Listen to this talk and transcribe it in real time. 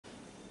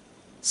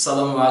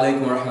আসসালামু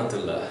আলাইকুম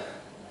রহমতুল্লাহ।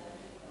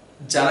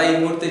 যারা এই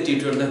মুহূর্তে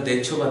টিউটোরিয়ালটা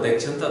দেখছো বা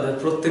দেখছেন তাদের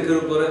প্রত্যেকের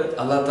উপরে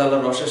আল্লাহ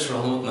তাআলার অশেষ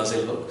রহমত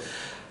নাযিল হোক।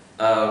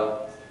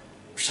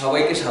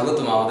 সবাইকে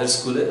স্বাগতম আমাদের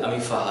স্কুলে। আমি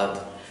ফাহাদ।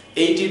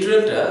 এই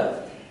টিউটোরিয়ালটা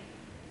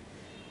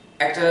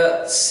একটা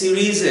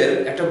সিরিজের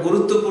একটা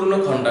গুরুত্বপূর্ণ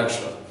খণ্ডাংশ,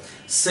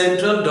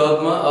 central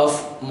dogma of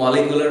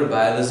molecular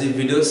biology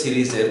video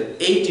সিরিজের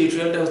এই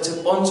টিউটোরিয়ালটা হচ্ছে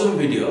পঞ্চম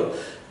ভিডিও।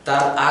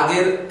 তার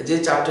আগের যে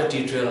 4টা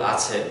টিউটোরিয়াল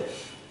আছে,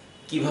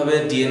 কিভাবে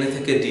ডিএনএ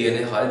থেকে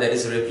ডিএনএ হয়, দ্যাট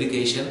ইজ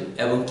রেপ্লিকেশন,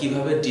 এবং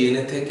কিভাবে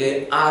ডিএনএ থেকে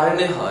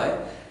আরএনএ হয়,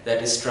 দ্যাট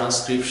ইজ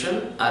ট্রান্সক্রিপশন।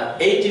 আর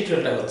এই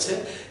টিউটোরিয়ালটা হচ্ছে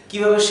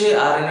কিভাবে সেই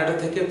আরএনএটা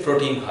থেকে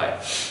প্রোটিন হয়।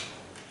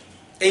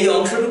 এই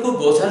অংশটুকু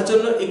বোঝার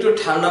জন্য একটু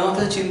ঠান্ডা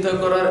মাথায় চিন্তা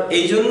করার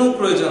এই জন্য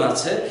প্রয়োজন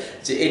আছে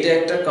যে এটা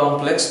একটা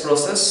কমপ্লেক্স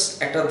প্রসেস,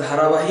 একটা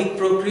ধারাবাহিক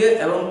প্রক্রিয়া,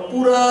 এবং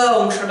পুরো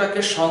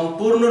অংশটাকে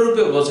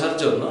সম্পূর্ণরূপে বোঝার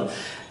জন্য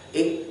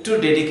একটু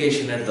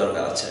ডেডিকেশনের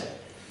দরকার আছে।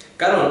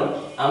 কারণ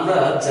আমরা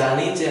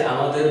জানি যে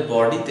আমাদের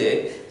বডিতে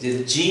যে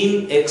জিন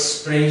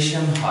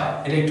এক্সপ্রেশন হয়,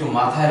 এটা একটু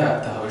মাথায়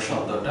রাখতে হবে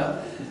শব্দটা।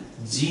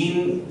 জিন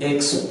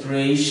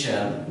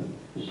এক্সপ্রেশন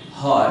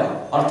হয়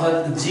অর্থাৎ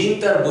জিন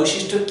তার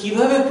বৈশিষ্ট্য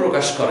কিভাবে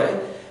প্রকাশ করে,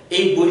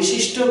 এই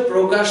বৈশিষ্ট্য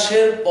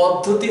প্রকাশের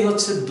পদ্ধতি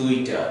হচ্ছে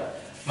দুইটা,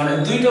 মানে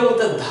দুইটা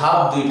বলতে ধাপ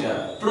দুইটা।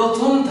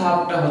 প্রথম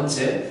ধাপটা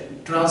হচ্ছে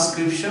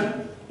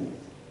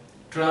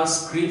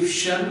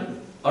ট্রান্সক্রিপশন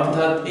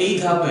অর্থাৎ এই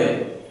ধাপে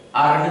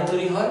আরএনএ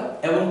তৈরি হয়,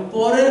 এবং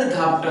পরের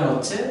ধাপটা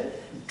হচ্ছে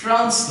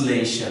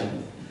ট্রান্সলেশন,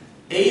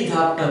 এই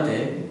ধাপটাতে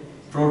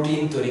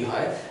প্রোটিন তৈরি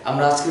হয়।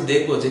 আমরা আজকে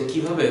দেখব যে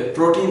কিভাবে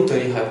প্রোটিন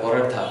তৈরি হয়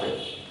পরের ধাপে।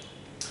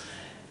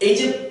 এই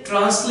যে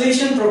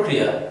ট্রান্সলেশন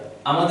প্রক্রিয়া,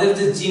 আমাদের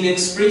যে জিন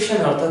এক্সপ্রেশন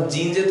অর্থাৎ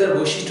জিন যে তার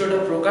বৈশিষ্ট্যটা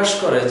প্রকাশ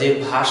করে, যে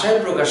ভাষায়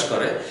প্রকাশ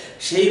করে,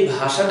 সেই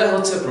ভাষাটা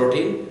হচ্ছে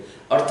প্রোটিন।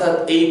 অর্থাৎ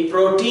এই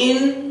প্রোটিন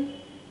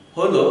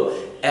হলো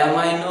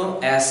অ্যামাইনো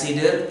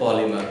অ্যাসিডের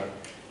পলিমার।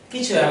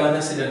 কিছু অ্যামাইনো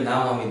অ্যাসিডের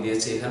নাম আমি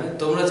দিয়েছি এখানে।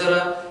 তোমরা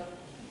যারা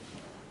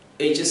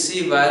HSC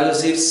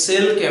বায়োলজির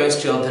সেল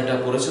কেমিস্ট্রি অধ্যায়টা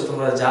পড়েছো,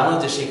 তোমরা জানো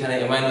যে সেখানে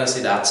অ্যামাইনো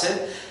অ্যাসিড আছে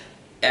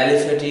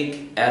অ্যালিফ্যাটিক,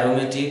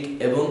 অ্যারোমেটিক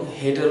এবং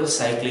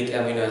হেটেরোসাইক্লিক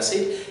অ্যামিনো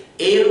অ্যাসিড।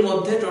 এর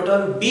মধ্যে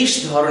টোটাল 20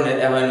 ধরনের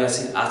অ্যামাইনো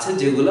অ্যাসিড আছে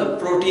যেগুলো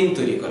প্রোটিন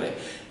তৈরি করে।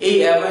 এই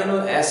অ্যামাইনো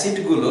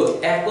অ্যাসিডগুলো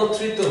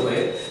একত্রিত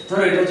হয়ে,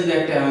 ধরো এটা যদি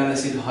একটা অ্যামাইনো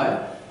অ্যাসিড হয়,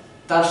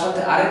 তার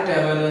সাথে আরেকটা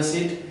অ্যামাইনো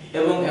অ্যাসিড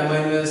এবং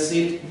অ্যামাইনো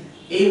অ্যাসিড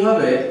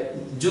এইভাবে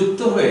যুক্ত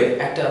হয়ে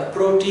একটা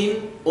প্রোটিন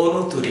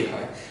অণু তৈরি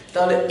হয়।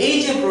 তাহলে এই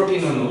যে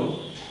প্রোটিন অণু,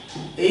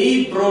 এই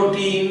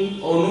প্রোটিন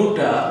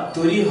অণুটা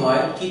তৈরি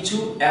হয় কিছু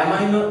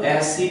অ্যামাইনো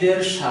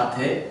অ্যাসিডের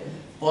সাথে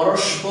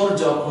পরস্পর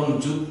যখন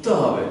যুক্ত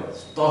হবে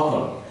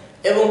তখন,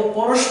 এবং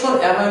পরস্পর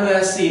অ্যামাইনো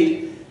অ্যাসিড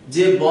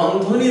যে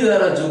বন্ধনী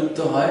দ্বারা যুক্ত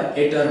হয়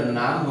এটার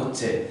নাম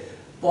হচ্ছে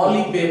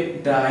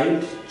পলিপেপটাইড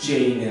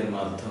চেইনের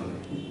মাধ্যমে।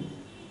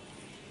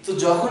 তো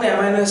যখন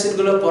অ্যামাইনো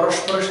অ্যাসিডগুলো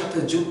পরস্পরের সাথে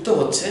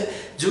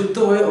যুক্ত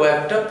হয়ে ও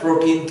একটা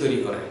প্রোটিন তৈরি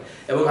করে,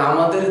 এবং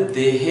আমাদের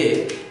দেহে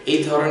এই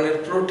ধরনের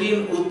প্রোটিন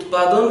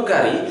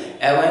উৎপাদনকারী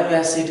অ্যামাইনো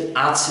অ্যাসিড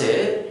আছে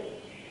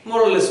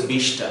মোরলেস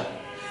 20টা,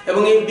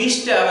 এবং এই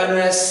 20টা অ্যামাইনো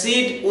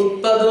অ্যাসিড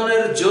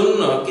উৎপাদনের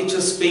জন্য কিছু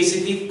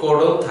স্পেসিফিক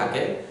কোডন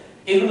থাকে।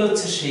 এগুলো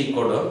হচ্ছে সেই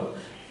কোডন।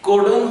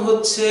 কোডন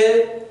হচ্ছে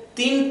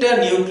 3টা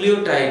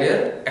নিউক্লিওটাইডের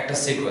একটা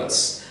সিকোয়েন্স,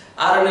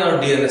 আরএনএ আর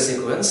ডিএনএ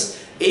সিকোয়েন্স।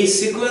 এই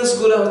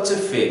সিকোয়েন্সগুলো হচ্ছে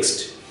ফিক্সড।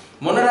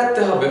 মনে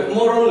রাখতে হবে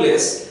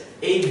মোরলেস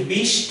এই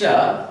 20টা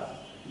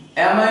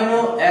অ্যামাইনো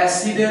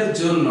অ্যাসিডের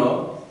জন্য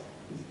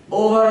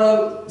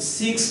ওভারঅল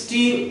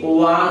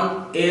 61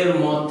 এর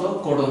মতো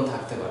কোডন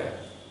থাকতে পারে।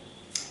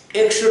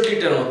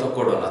 61টার মতো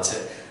কোডন আছে।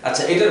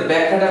 আচ্ছা, এটার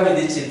ব্যাখ্যাটা আমি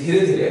দিচ্ছি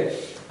ধীরে ধীরে।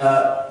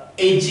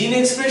 এই জিন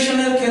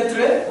এক্সপ্রেশনের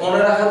ক্ষেত্রে মনে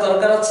রাখা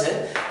দরকার আছে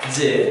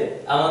যে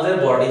আমাদের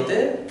বডিতে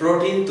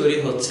প্রোটিন তৈরি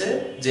হচ্ছে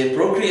যে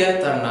প্রক্রিয়া,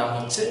 তার নাম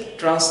হচ্ছে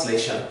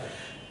ট্রান্সলেশন।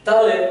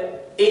 তাহলে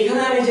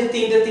এখানে আমি যে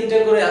তিনটা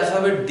করে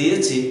অ্যালফাবেট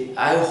দিয়েছি,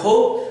 আই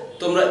হোপ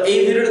তোমরা এই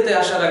ভিডিওতে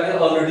আসার আগে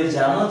অলরেডি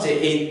জানো যে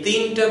এই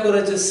 3টা করে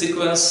যে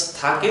সিকোয়েন্স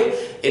থাকে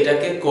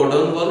এটাকে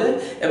কোডন বলে,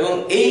 এবং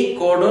এই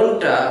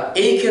কোডনটা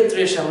এই ক্ষেত্রে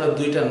এসে আমরা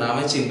দুইটা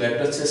নামে চিনব,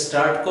 একটা হচ্ছে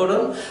স্টার্ট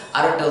কোডন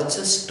আর একটা হচ্ছে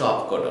স্টপ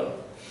কোডন।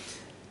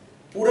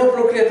 পুরো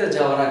প্রক্রিয়াতে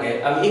যাওয়ার আগে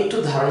আমি একটু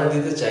ধারণা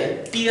দিতে চাই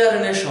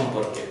টিআরএনএ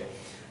সম্পর্কে।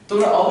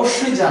 তোমরা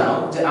অবশ্যই জানো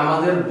যে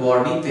আমাদের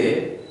বডিতে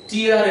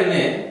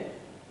টিআরএনএ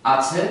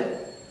আছে,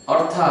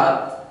 অর্থাৎ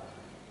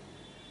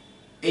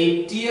এই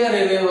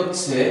টিআরএনএ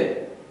হচ্ছে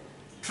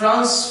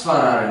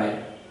ট্রান্সফার আরএনএ,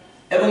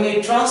 এবং এই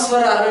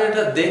ট্রান্সফার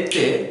আরএনএটা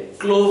দেখতে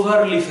ক্লোভার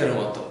লিফের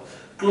মতো,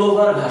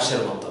 ক্লোভার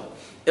ঘাসের মতো।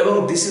 এবং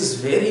দিস ইজ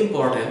ভেরি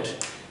ইম্পর্টেন্ট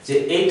যে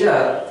এটা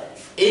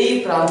এই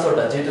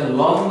প্রান্তটা যেটা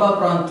লম্বা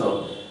প্রান্ত,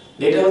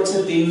 এটা হচ্ছে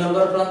 3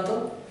 নম্বর প্রান্ত,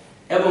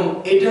 এবং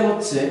এটা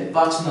হচ্ছে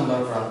 5 নম্বর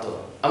প্রান্ত।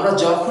 আমরা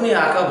যখনই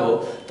আঁকাবো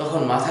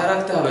তখন মাথায়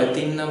রাখতে হবে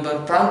 3 নম্বর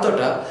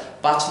প্রান্তটা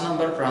 5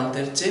 নম্বর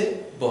প্রান্তের চেয়ে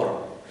বড়,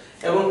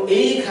 এবং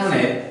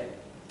এইখানে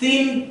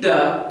 3টা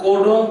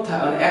কোডন,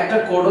 একটা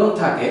কোডন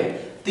থাকে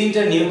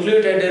 3টা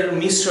নিউক্লিওটাইডের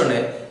মিশ্রণে,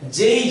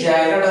 যেই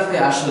জায়গাটাতে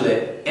আসলে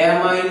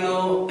অ্যামাইনো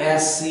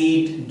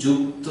অ্যাসিড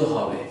যুক্ত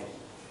হবে।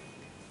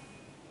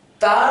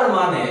 তার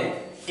মানে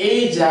এই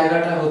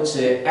জায়গাটা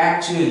হচ্ছে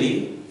অ্যাকচুয়ালি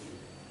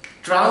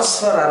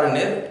ট্রান্সফার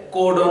আরএনএ এর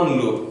কোডন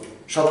লুপ।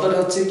 শব্দটা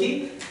হচ্ছে কি?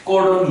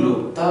 Codon loop.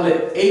 তাহলে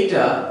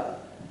এইটা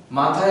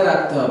মাথায়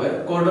রাখতে হবে,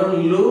 codon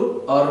loop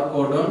or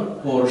codon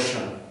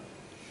portion.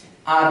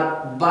 আর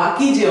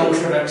বাকি যে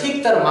অংশটা ঠিক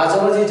তার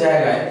মাঝামাঝি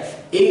জায়গায়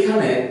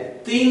এখানে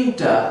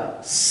তিনটা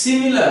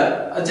সিমিলার,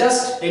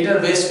 জাস্ট এটার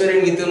বেস পেয়ারিং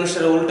নীতি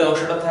অনুসারে উল্টা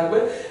অংশটা থাকবে,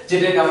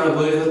 যেটাকে আমরা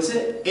বলি হচ্ছে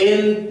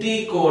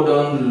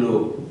অ্যান্টিকোডন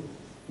লুপ।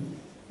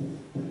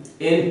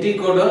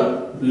 অ্যান্টিকোডন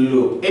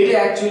লুপ এটা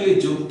অ্যাকচুয়ালি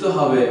যুক্ত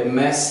হবে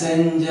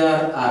মেসেঞ্জার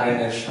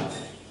আরএনএ এর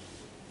সাথে।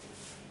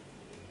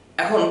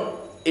 এখন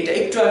এটা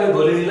একটু আগে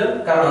বলে নিলাম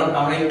কারণ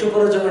আমরা একটু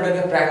পরে যখন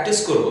এটাকে প্র্যাকটিস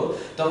করব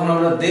তখন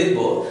আমরা দেখব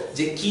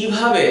যে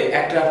কিভাবে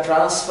একটা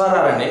ট্রান্সফার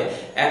আরএনএ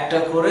একটা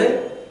করে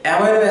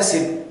অ্যামাইনো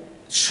অ্যাসিড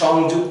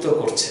সংযুক্ত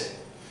করছে।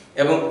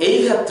 এবং এই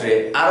ক্ষেত্রে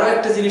আরো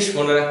একটা জিনিস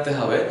মনে রাখতে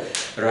হবে,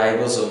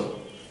 রাইবোজোম।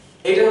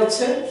 এটা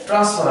হচ্ছে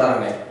ট্রান্সফার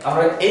আরএনএ।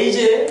 আমরা এই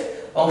যে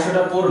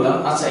অংশটা পড়লাম,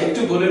 আচ্ছা একটু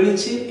বলে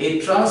নিচ্ছি, এই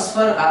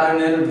ট্রান্সফার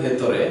আরএনএ এর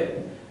ভেতরে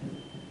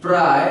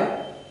প্রায়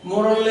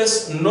মোর অর লেস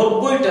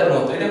 90টার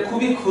মতো, এটা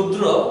খুবই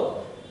ক্ষুদ্র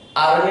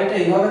আরএনএটা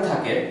এইভাবে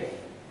থাকে,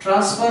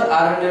 ট্রান্সফার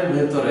আরএনএ এর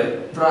ভেতরে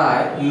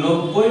প্রায়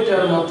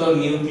 90টার মতো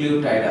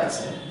নিউক্লিওটাইড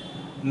আছে।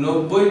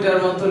 90টার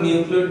মতো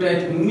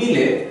নিউক্লিওটাইড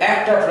মিলে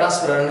একটা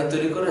ট্রান্সফার আরএনএ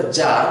তৈরি করে,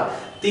 যার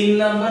 3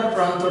 নাম্বার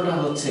প্রান্তটা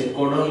হচ্ছে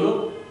কোডন লুপ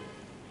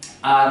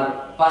আর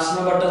 5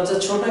 নাম্বারটা হচ্ছে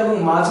ছোট, এবং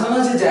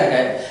মাঝামাঝি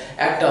জায়গায়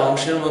একটা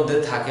অংশের মধ্যে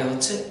থাকে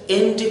হচ্ছে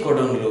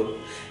অ্যান্টিকোডন লুপ।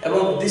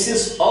 এবং দিস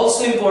ইজ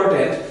অলসো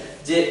ইম্পর্টেন্ট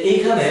যে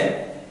এইখানে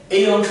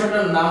এই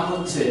অংশটার নাম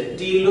হচ্ছে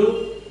টি লুপ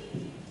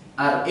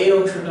আর এই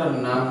অংশটার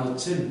নাম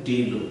হচ্ছে ডি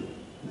লুপ।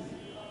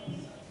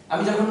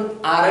 আমি যখন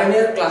আরএনএ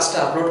এর ক্লাসটা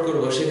আপলোড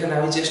করব সেখানে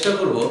আমি চেষ্টা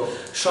করব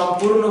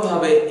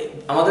সম্পূর্ণভাবে,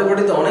 আমাদের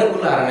বডিতে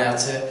অনেকগুলো আরএনএ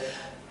আছে,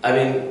 I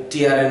mean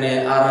tRNA,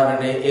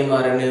 rRNA,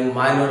 mRNA,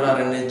 minor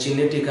RNA,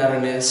 genetic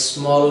RNA,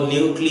 small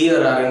nuclear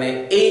RNA,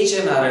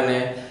 hnRNA,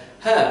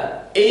 হ্যাঁ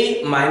এই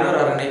মাইনর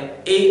আরএনএ,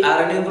 এই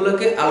আরএনএ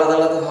গুলোকে আলাদা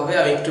আলাদা ভাবে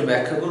আমি একটু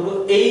ব্যাখ্যা করব।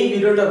 এই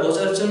ভিডিওটা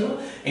বোঝার জন্য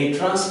এই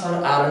ট্রান্সফার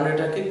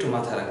আরএনএটাকে একটু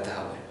মাথায় রাখতে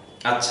হবে।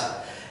 আচ্ছা,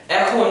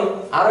 এখন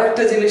আরো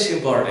একটা জিনিস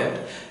ইম্পর্টেন্ট,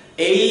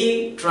 এই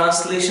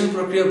ট্রান্সলেশন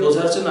প্রক্রিয়া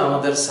বোঝার জন্য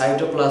আমাদের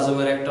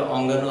সাইটোপ্লাজমের একটা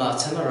অঙ্গাণু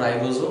আছে না,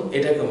 রাইবোজোম,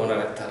 এটাকে মনে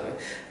রাখতে হবে।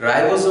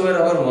 রাইবোজোমের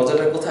আবার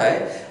মজাটা কোথায়,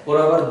 ওর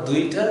আবার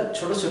দুইটা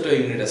ছোট ছোট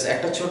ইউনিট আছে,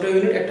 একটা ছোট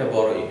ইউনিট একটা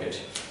বড় ইউনিট।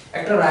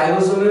 একটা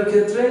রাইবোজোমের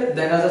ক্ষেত্রে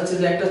দেখা যাচ্ছে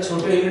যে একটা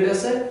ছোট ইউনিট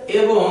আছে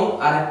এবং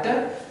আরেকটা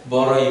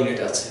বড় ইউনিট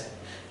আছে।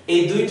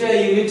 এই দুইটা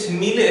ইউনিট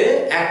মিলে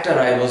একটা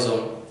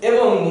রাইবোজোম।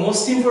 এবং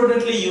মোস্ট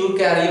ইম্পর্টেন্টলি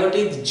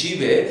ইউক্যারিওটিক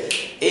জীবে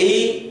এই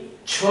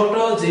ছোট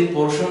যে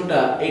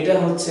পোরশনটা, এটা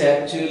হচ্ছে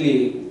অ্যাকচুয়ালি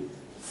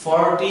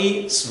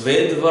 40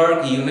 ওয়েদবার্গ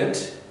ইউনিট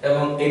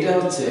এবং এটা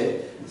হচ্ছে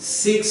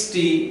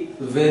 60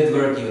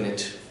 ওয়েদবার্গ ইউনিট।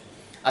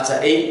 আচ্ছা,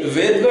 এই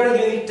ওয়েদবার্গ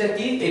ইউনিটটা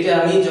কি, এটা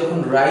আমি যখন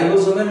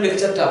রাইবোজোমের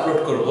লেকচারটা আপলোড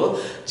করব,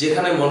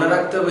 যেখানে মনে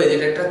রাখতে হবে যে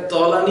এটা একটা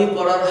তলানি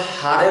পড়ার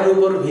হারের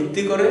উপর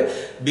ভিত্তি করে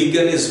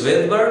বিজ্ঞানী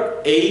ওয়েদবার্গ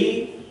এই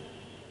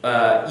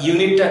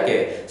ইউনিটটাকে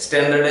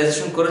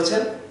স্ট্যান্ডার্ডাইজেশন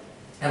করেছেন।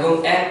 এবং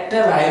একটা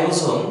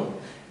রাইবোজোম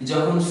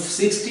যখন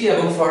 60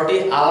 এবং 40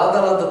 আলাদা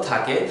আলাদা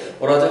থাকে,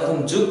 ওরা যখন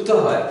যুক্ত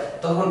হয়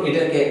তখন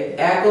এটাকে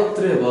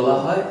একত্রে বলা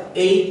হয়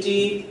 80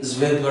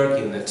 ওয়েদবার্গ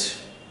ইউনিট।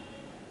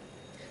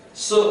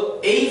 সো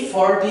এই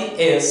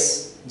 40s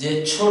যে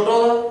ছোট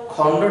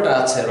খণ্ডটা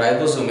আছে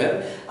রাইবোজোমের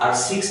আর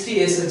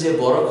 60s এর যে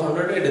বড়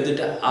খণ্ডটা, এটা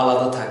দুটো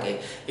আলাদা থাকে।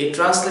 এই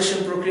ট্রান্সলেশন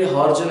প্রক্রিয়া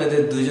হওয়ার জন্য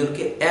এদের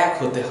দুইজনকে এক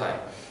হতে হয়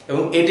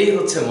এবং এটাই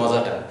হচ্ছে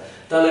মজাটা।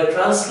 তাহলে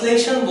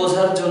ট্রান্সলেশন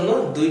বোঝার জন্য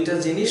দুইটা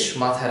জিনিস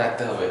মাথায়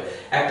রাখতে হবে।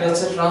 একটা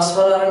হচ্ছে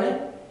transfer RNA,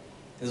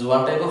 is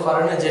one type of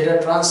RNA যেটা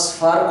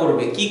ট্রান্সফার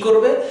করবে, কি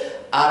করবে,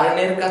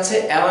 আরএনএ এর কাছে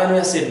অ্যামাইনো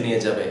অ্যাসিড নিয়ে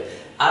যাবে।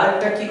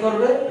 আরেকটা কি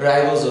করবে,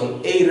 রাইবোজোম।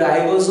 এই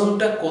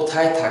রাইবোজোমটা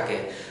কোথায় থাকে?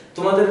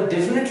 তোমাদের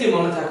ডেফিনেটলি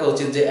মনে থাকা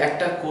উচিত যে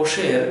একটা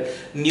কোষের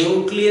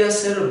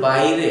নিউক্লিয়াসের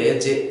বাইরে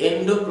যে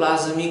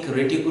এন্ডোপ্লাজমিক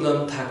রেটিকুলাম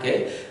থাকে,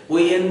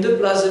 ওই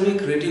এন্ডোপ্লাজমিক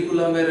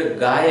রেটিকুলামের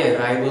গায়ে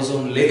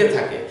রাইবোজোম লেগে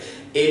থাকে।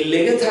 এই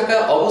লেগে থাকা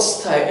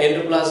অবস্থায়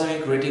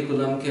এন্ডোপ্লাজমিক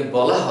রেটিকুলামকে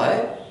বলা হয়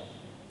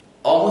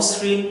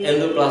অমসৃণ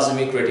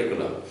এন্ডোপ্লাজমিক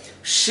রেটিকুলাম।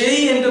 সেই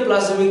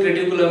এন্ডোপ্লাজমিক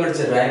রেটিকুলামের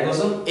যে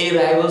রাইবোজোম, এই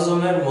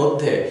রাইবোজোমের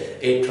মধ্যে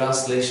এই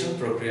ট্রান্সলেশন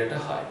প্রক্রিয়াটা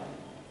হয়।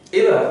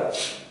 এবার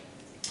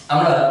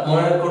আমরা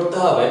মনে করতে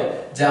হবে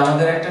যে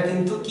আমাদের একটা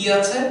কিন্তু কি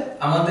আছে,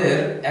 আমাদের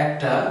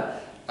একটা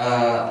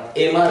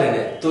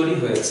mRNA তৈরি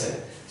হয়েছে।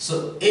 সো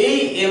এই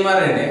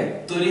mRNA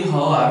তৈরি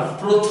হওয়ার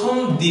প্রথম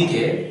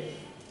দিকে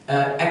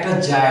একটা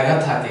জায়গা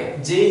থাকে,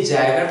 যে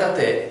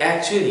জায়গাটাতে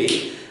অ্যাকচুয়ালি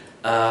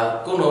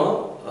কোনো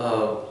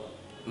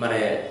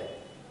মানে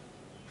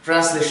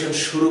ট্রান্সলেশন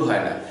শুরু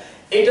হয় না।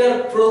 এটার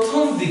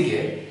প্রথম দিকে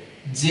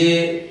যে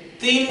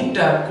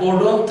 3টা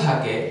কোডন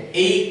থাকে,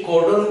 এই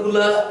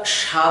কোডনগুলা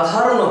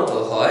সাধারণত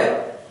হয়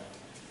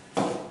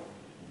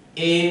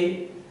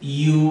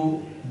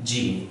AUG,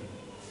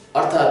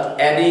 অর্থাৎ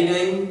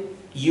অ্যাডিনিন,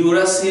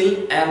 ইউরাসিল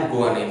এন্ড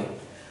গুয়ানিন।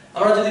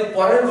 আমরা যদি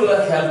পরের গুলা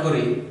খেয়াল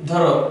করি,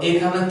 ধরো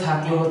এখানে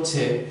থাকলো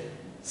হচ্ছে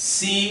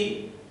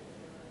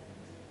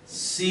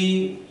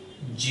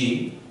CG,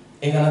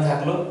 এখানে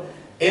থাকলো,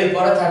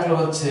 এরপরে থাকলো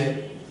হচ্ছে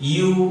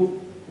ইউ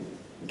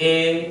এ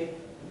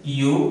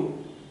ইউ,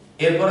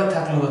 এরপরে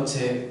থাকলো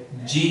হচ্ছে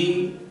জি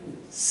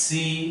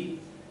সি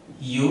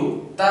ইউ,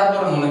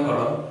 তারপর মনে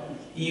করো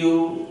ইউ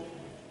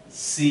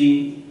সি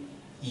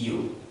ইউ,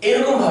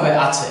 এরকম ভাবে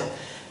আছে।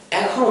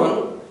 এখন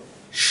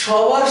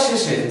সবার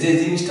শেষে যে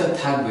জিনিসটা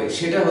থাকবে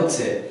সেটা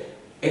হচ্ছে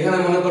এখানে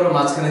মনে করো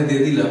মাঝখানে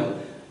দিয়ে দিলাম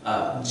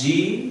জি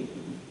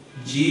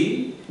জি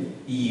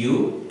ইউ,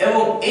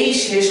 এবং এই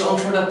শেষ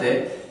অংশটাতে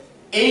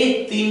এই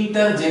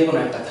তিনটার যে কোনো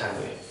একটা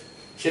থাকবে,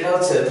 সেটা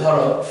হচ্ছে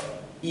ধরো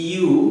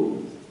ইউ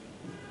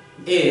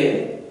এ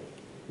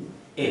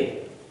এ।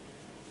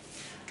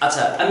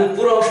 আচ্ছা, আমি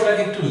পুরো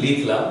অংশটাকে একটু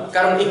লিখলাম,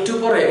 কারণ একটু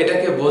পরে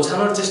এটাকে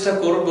বোঝানোর চেষ্টা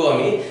করব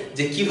আমি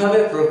যে কিভাবে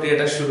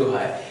প্রক্রিয়াটা শুরু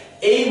হয়।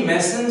 এই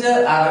মেসেঞ্জার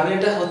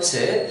আরএনএটা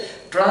হচ্ছে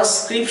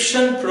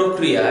ট্রান্সক্রিপশন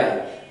প্রক্রিয়ায়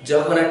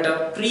যখন একটা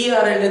প্রি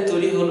আরএনএ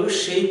তৈরি হলো,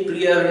 সেই প্রি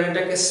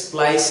আরএনএটাকে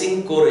স্প্লাইসিং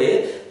করে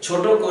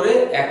ছোট করে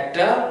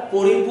একটা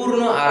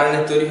পরিপূর্ণ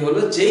আরএনএ তৈরি হলো,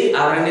 যেই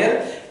আরএনএর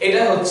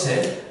এটা হচ্ছে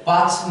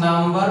 5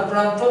 নাম্বার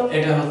প্রান্ত,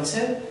 এটা হচ্ছে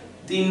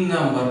 3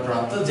 নাম্বার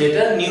প্রান্ত,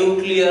 যেটা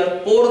নিউক্লিয়ার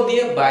পোর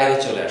দিয়ে বাইরে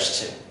চলে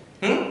আসছে।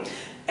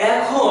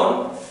 এখন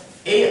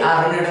এই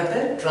আরএনএটাতে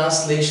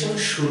ট্রান্সলেশন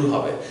শুরু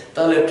হবে।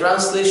 তাহলে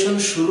ট্রান্সলেশন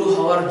শুরু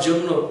হওয়ার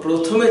জন্য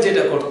প্রথমে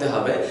যেটা করতে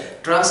হবে,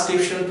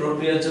 ট্রান্সক্রিপশন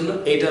প্রক্রিয়ার জন্য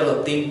এটারও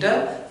 3টা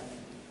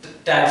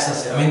টাইপস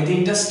আছে, আমি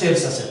 3টা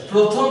স্টেপস আছে।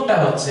 প্রথমটা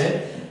হচ্ছে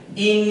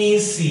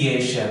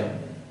ইনিশিয়েশন।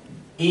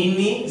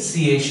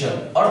 ইনিশিয়েশন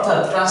অর্থাৎ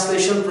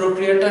ট্রান্সলেশন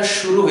প্রক্রিয়াটা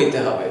শুরু হইতে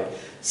হবে।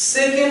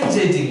 সেকেন্ড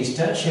যে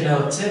জিনিসটা সেটা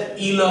হচ্ছে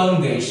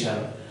ইলংগেশন,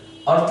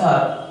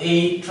 অর্থাৎ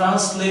এই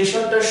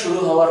ট্রান্সলেশনটা শুরু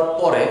হওয়ার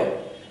পরে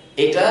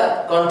এটা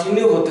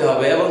কন্টিনিউ হতে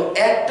হবে এবং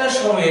একটা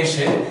সময়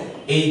এসে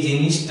এই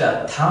জিনিসটা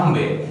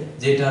থামবে,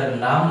 যেটার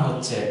নাম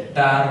হচ্ছে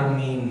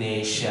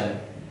টার্মিনেশন।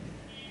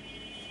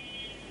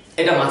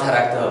 এটা মাথায়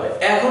রাখতে হবে।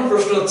 এখন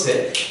প্রশ্ন হচ্ছে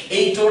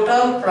এই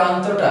টোটাল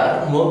প্রান্তটার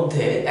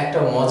মধ্যে একটা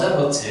মজা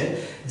হচ্ছে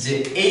যে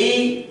এই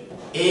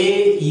এ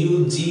ইউ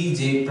জি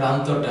যে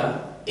প্রান্তটা,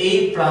 এই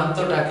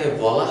প্রান্তটাকে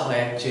বলা হয়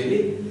অ্যাকচুয়ালি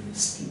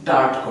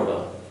স্টার্ট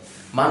কোডন।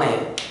 মানে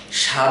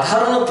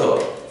সাধারণত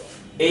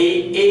এই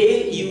এ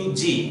ইউ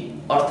জি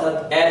অর্থাৎ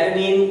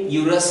অ্যাডেনিন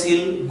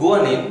ইউরাসিল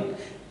গুয়ানিন,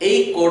 এই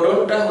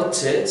কোডনটা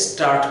হচ্ছে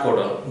স্টার্ট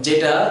কোডন,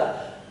 যেটা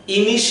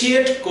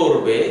ইনিশিয়েট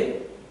করবে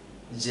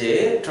যে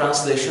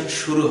ট্রান্সলেশন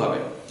শুরু হবে।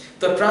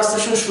 তো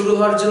ট্রান্সলেশন শুরু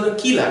হওয়ার জন্য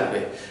কি লাগবে?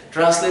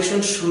 ট্রান্সলেশন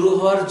শুরু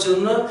হওয়ার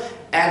জন্য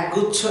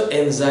একগুচ্ছ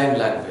এনজাইম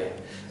লাগবে।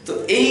 তো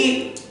এই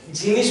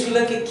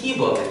জিনিসগুলোকে কি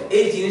বলে?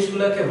 এই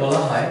জিনিসগুলোকে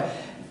বলা হয়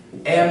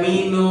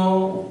amino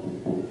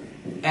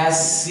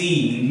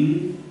acid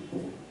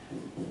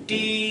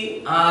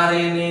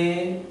tRNA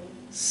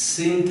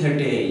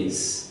synthetase.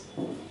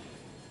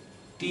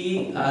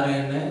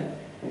 TRNA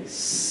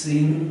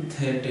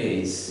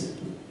synthetase.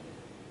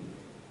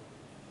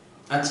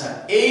 আচ্ছা,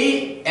 এই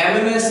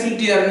অ্যামিনো অ্যাসিড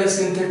টিআরএনএ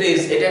সিনথেটেজ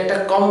এটা একটা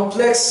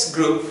কমপ্লেক্স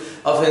গ্রুপ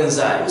অফ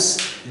এনজাইমস,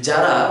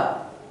 যারা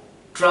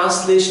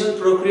ট্রান্সলেশন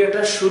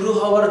প্রক্রিয়াটা শুরু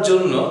হওয়ার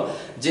জন্য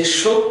যে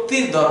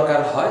শক্তির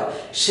দরকার হয়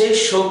সেই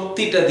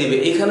শক্তিটা দিবে।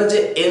 এখানে যে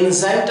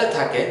এনজাইমটা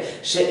থাকে,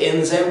 সেই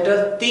এনজাইমটার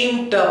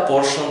 3টা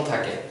পোরশন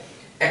থাকে।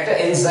 একটা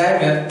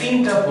এনজাইমের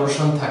 3টা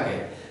পোরশন থাকে।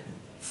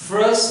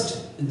 ফার্স্ট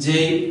যে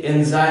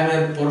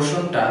এনজাইমের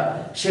পোরশনটা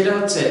সেটা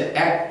হচ্ছে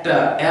একটা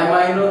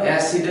অ্যামাইনো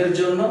অ্যাসিডের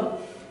জন্য,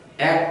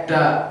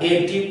 একটা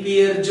এটিপি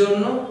এর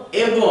জন্য,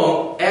 এবং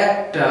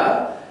একটা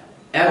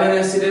অ্যামিনো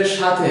অ্যাসিডের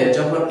সাথে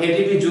যখন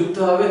এটিপি যুক্ত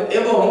হবে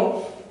এবং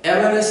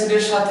অ্যামিনো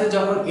অ্যাসিডের সাথে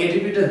যখন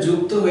এটিপিটা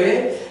যুক্ত হয়ে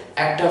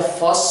একটা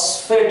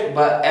ফসফেট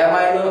বা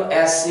অ্যামাইনো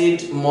অ্যাসিড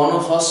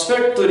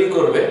মনোফসফেট তৈরি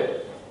করবে,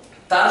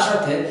 তার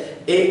সাথে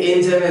এই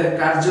এনজাইমের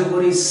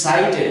কার্যকরী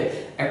সাইটে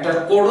একটা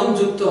কোডন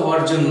যুক্ত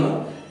হওয়ার জন্য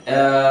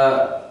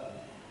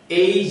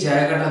এই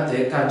জায়গাটাতে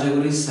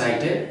কার্যকরী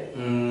সাইটে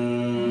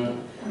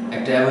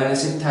একটা অ্যামিনো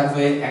অ্যাসিড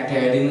থাকবে, একটা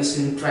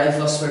অ্যাডিনোসিন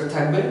ট্রাইফসফেট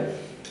থাকবে,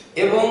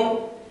 এবং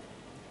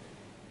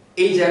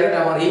এই জায়গাটা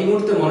আমার এই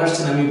মুহূর্তে মনে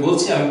আসছে না, আমি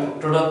বলছি, আমি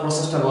টোটাল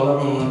প্রসেসটা বলার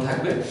পর মনে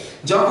থাকবে।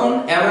 যখন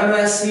অ্যামিনো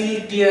অ্যাসিড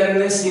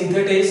টিআরএনএ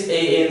সিনথেটেজ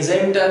এই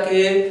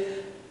এনজাইমটাকে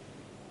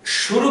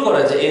শুরু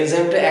করা যায়,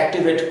 এনজাইমটা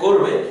অ্যাক্টিভেট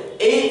করবে,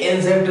 এই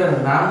এনজাইমটার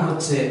নাম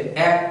হচ্ছে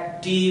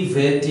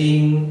অ্যাক্টিভেটিং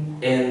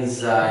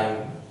এনজাইম।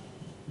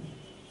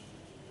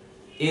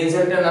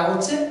 এনজাইমটার নাম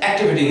হচ্ছে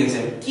অ্যাক্টিভেটিং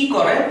এনজাইম। কি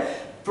করে?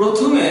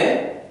 প্রথমে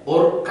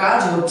ওর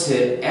কাজ হচ্ছে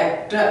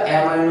একটা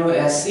অ্যামাইনো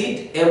অ্যাসিড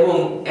এবং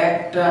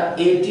একটা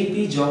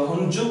এটিপি যখন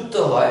যুক্ত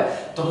হয়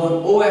তখন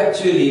ও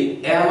actually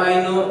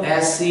amino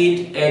acid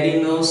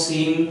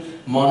adenosine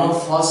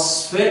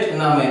monophosphate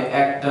নামে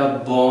একটা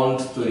বন্ড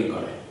তৈরি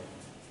করে,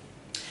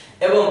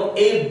 এবং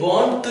এই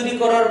বন্ড তৈরি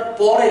করার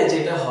পরে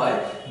যেটা হয়,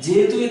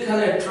 যেহেতু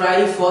এখানে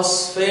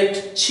ট্রাইফসফেট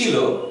ছিল,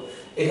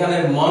 এখানে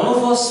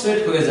মনোফসফেট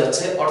হয়ে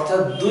যাচ্ছে,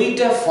 অর্থাৎ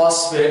 2টা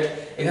ফসফেট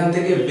এখান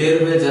থেকে বের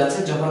হয়ে যাচ্ছে।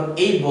 যখন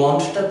এই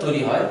বন্ডটা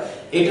তৈরি হয়,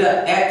 এটা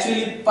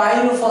অ্যাকচুয়ালি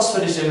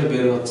পাইরোফসফেট হিসেবে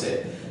বের হচ্ছে।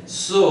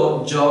 সো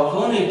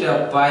যখন এটা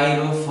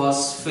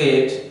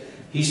পাইরোফসফেট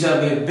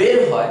হিসাবে বের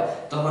হয়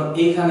তখন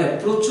এখানে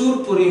প্রচুর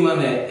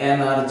পরিমাণে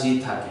এনার্জি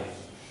থাকে,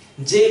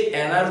 যে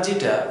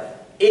এনার্জিটা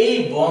এই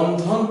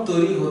বন্ধন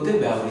তৈরি হতে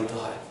ব্যবহৃত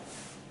হয়।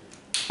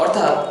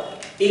 অর্থাৎ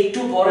একটু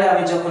পরে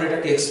আমি যখন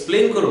এটাকে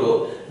এক্সপ্লেইন করব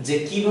যে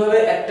কিভাবে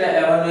একটা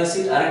অ্যামাইনো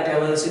অ্যাসিড আরেকটা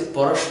অ্যামাইনো অ্যাসিড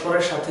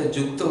পরস্পরের সাথে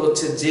যুক্ত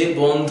হচ্ছে যে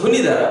বন্ধনী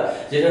দ্বারা,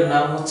 যেটার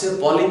নাম হচ্ছে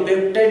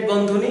পলিপেপটাইড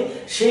বন্ধনী,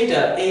 সেইটা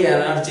এই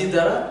এনার্জি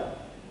দ্বারা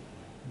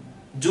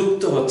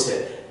যুক্ত হচ্ছে।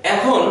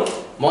 এখন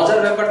মজার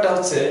ব্যাপারটা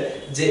হচ্ছে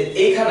যে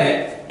এইখানে,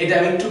 এটা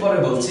আমি একটু পরে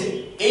বলছি,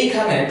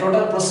 এইখানে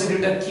টোটাল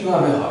প্রসিডিউরটা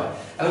কিভাবে হয়।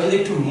 আমি যদি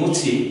একটু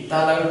মুছি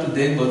তাহলে আমি একটু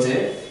দেখবো যে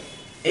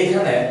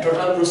এখানে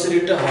টোটাল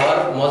প্রসিডিউরটা হওয়ার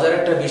মজার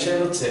একটা বিষয়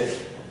হচ্ছে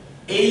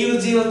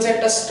AUG হচ্ছে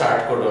একটা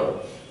স্টার্ট কোডন,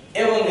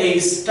 এবং এই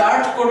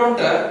স্টার্ট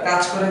কোডনটা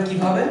কাজ করে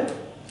কিভাবে,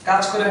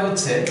 কাজ করে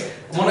হচ্ছে,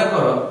 মনে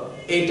করো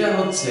এইটা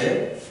হচ্ছে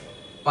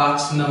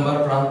 5 নাম্বার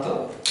প্রান্ত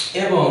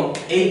এবং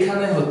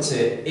এইখানে হচ্ছে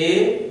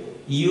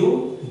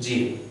AUG।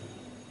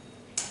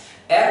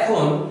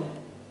 এখন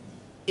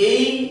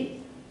এই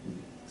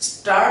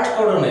স্টার্ট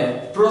কোডনে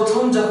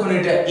প্রথম যখন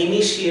এটা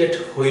ইনিশিয়েট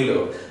হইল,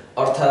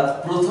 অর্থাৎ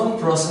প্রথম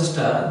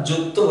প্রসেসটা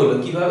যুক্ত হলো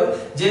কিভাবে,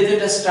 যে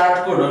যেটা স্টার্ট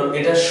কোডন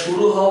এটা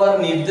শুরু হওয়ার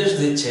নির্দেশ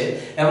দিচ্ছে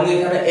এবং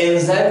এখানে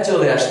এনজাইম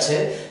চলে আসছে,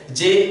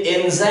 যে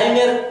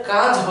এনজাইমের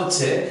কাজ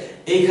হচ্ছে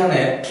এইখানে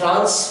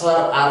ট্রান্সফার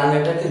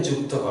আরএনএটাকে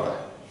যুক্ত করা।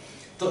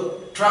 তো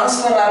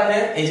ট্রান্সফার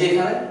আরএনএ, এই যে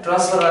এখানে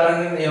ট্রান্সফার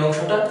আরএনএ এই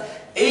অংশটা,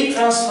 এই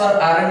ট্রান্সফার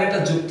আরএনএটা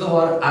যুক্ত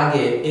হওয়ার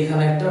আগে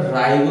এখানে একটা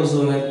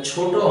রাইবোজোমের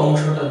ছোট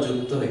অংশটা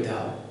যুক্ত হইতে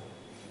হবে,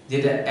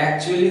 যেটা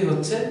অ্যাকচুয়ালি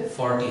হচ্ছে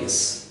 40S।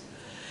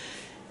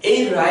 এই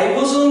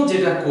রাইবোজোম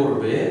যেটা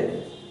করবে,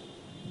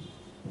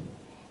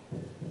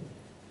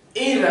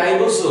 এই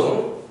রাইবোজোম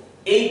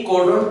এই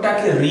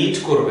কোডনটাকে রিড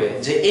করবে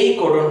যে এই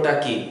কোডনটা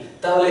কি।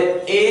 তাহলে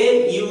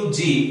AUG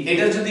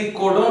এটা যদি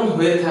কোডন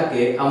হয়ে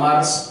থাকে আমার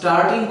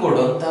স্টার্টিং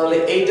কোডন, তাহলে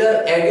এইটার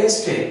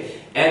এগেইনস্টে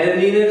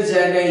অ্যাডেনিনের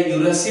জায়গায়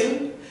ইউরাসিল,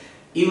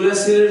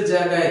 ইউরাসিলের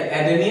জায়গায়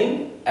অ্যাডেনিন,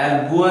 আর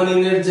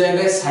গুয়ানিনের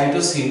জায়গায়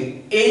সাইটোসিন,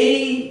 এই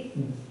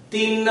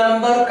 3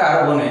 নাম্বার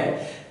কার্বনে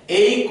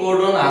এই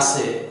কোডন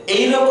আছে,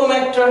 এইরকম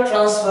একটা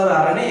ট্রান্সফার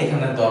আরএনএ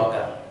এখানে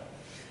দরকার।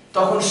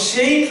 তখন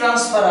সেই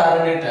ট্রান্সফার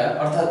আরএনএটা,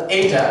 অর্থাৎ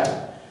এইটা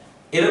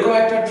এরকম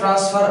একটা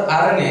ট্রান্সফার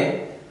আরএনএ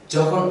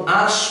যখন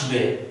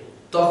আসবে,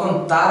 তখন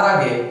তার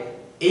আগে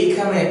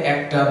এইখানে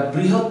একটা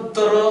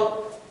বৃহত্তর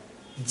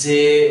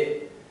যে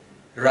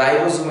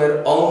রাইবোজোমের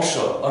অংশ,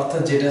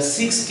 অর্থাৎ যেটা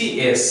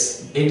 60S,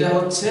 এটা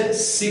হচ্ছে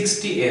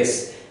 60S,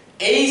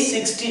 এই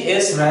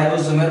 60S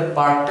রাইবোজোমের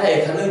পার্টটা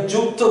এখানে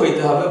যুক্ত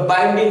হইতে হবে,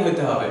 বাইন্ডিং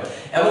হইতে হবে।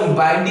 এবং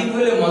বাইন্ডিং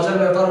হইলে মজার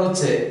ব্যাপার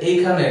হচ্ছে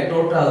এইখানে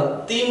টোটাল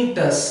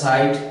 3টা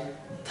সাইট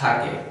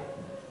থাকে,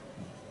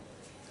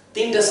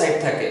 3টা সাইট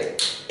থাকে।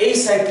 এই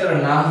সাইটটার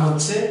নাম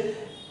হচ্ছে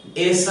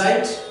A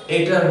সাইট,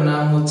 এটার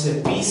নাম হচ্ছে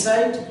B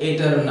সাইট,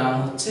 এটার নাম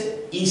হচ্ছে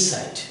E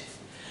সাইট।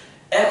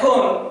 এখন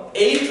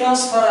এই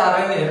ট্রান্সফার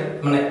আরএনএ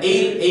মানে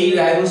এই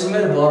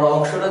রাইবোজোমের বড়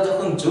অংশটা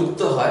যখন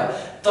যুক্ত হয়,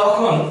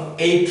 তখন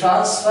এই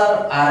ট্রান্সফার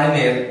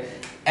আরএনএর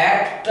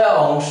একটা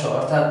অংশ,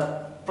 অর্থাৎ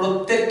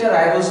প্রত্যেকটা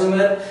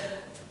রাইবোজোমের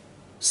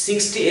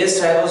 60S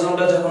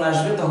রাইবোজোমটা যখন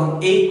আসবে, তখন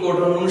এই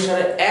কোডন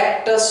অনুসারে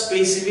একটা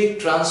স্পেসিফিক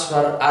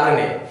ট্রান্সফার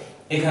আরএনএ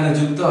এখানে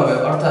যুক্ত হবে।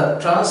 অর্থাৎ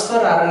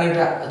ট্রান্সফার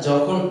আরএনএটা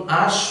যখন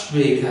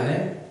আসবে, এখানে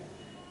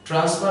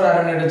ট্রান্সফার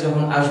আরএনএটা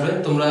যখন আসবে,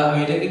 তোমরা, আমি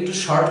এটাকে একটু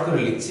শর্ট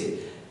করে লিখছি,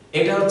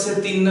 এটা হচ্ছে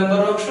 3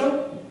 নাম্বার অংশ,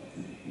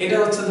 এটা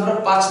হচ্ছে ধরো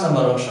 5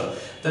 নাম্বার অংশ।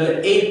 তাহলে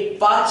এই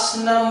 5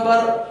 নাম্বার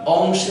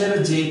অংশের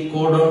যে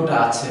কোডনটা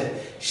আছে,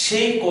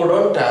 সেই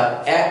কোডনটা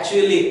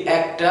অ্যাকচুয়ালি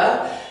একটা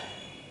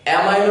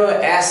অ্যামাইনো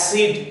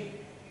অ্যাসিড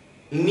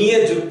নিয়ে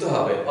যুক্ত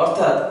হবে।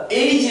 অর্থাৎ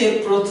এই যে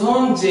প্রথম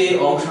যে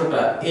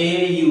অংশটা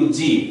AUG,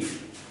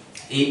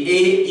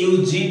 এই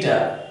AUGটা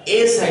A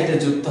সাইটে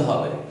যুক্ত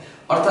হবে।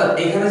 অর্থাৎ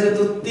এখানে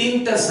যেহেতু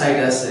 3টা সাইট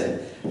আছে,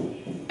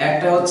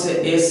 একটা হচ্ছে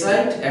A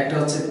সাইট, একটা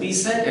হচ্ছে P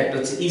সাইট, একটা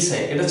হচ্ছে E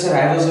সাইট, এটা হচ্ছে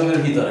রাইবোজোমের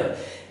ভিতরে।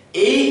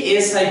 এই A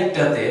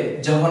সাইটটাতে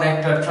যখন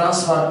একটা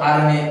ট্রান্সফার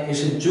আরএনএ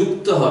এসে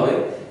যুক্ত হবে,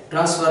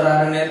 ট্রান্সফার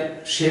আরএনএ এর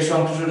শেষ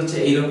অংশটা হচ্ছে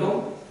এইরকম,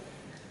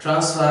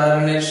 ট্রান্সফার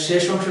আরএনএ এর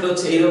শেষ অংশটা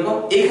হচ্ছে এইরকম।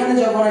 এখানে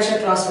যখন এসে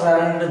ট্রান্সফার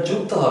আরএনএটা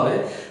যুক্ত হবে,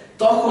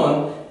 তখন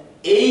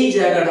এই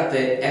জায়গাটাতে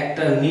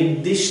একটা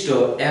নির্দিষ্ট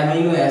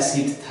অ্যামিনো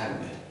অ্যাসিড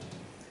থাকবে,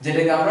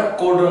 যেটাকে আমরা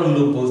কোডন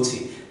লুপ বলছি।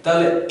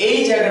 তাহলে এই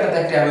জায়গাটাতে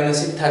একটা অ্যামিনো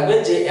অ্যাসিড থাকবে,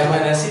 যে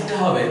অ্যামিনো অ্যাসিডটা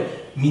হবে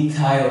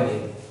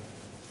মিথায়োনিন।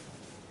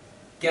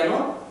 কেন?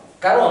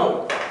 কারণ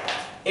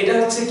এটা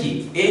হচ্ছে কি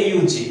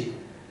AUG।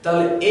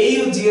 তাহলে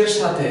AUG এর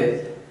সাথে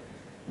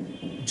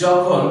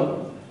যখন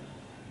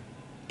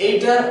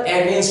এটার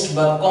এগেইনস্ট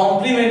বা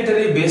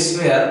কমপ্লিমেন্টারি বেস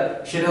পেয়ার,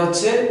 সেটা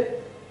হচ্ছে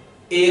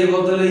A এর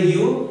বদলে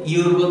U, U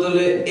এর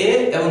বদলে A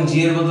এবং G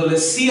এর বদলে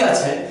C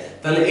আছে,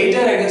 তাহলে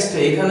এটার এগেইনস্টে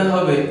এখানে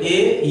হবে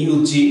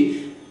AUG।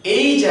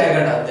 এই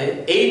জায়গাটাতে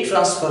এই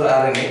ট্রান্সফার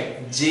আরএনএ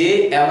যে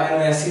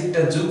অ্যামাইনো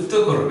অ্যাসিডটা যুক্ত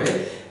করবে,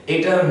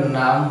 এটার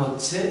নাম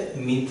হচ্ছে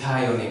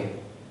মিথায়োনিন।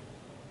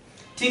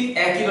 ঠিক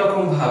একই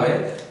রকম ভাবে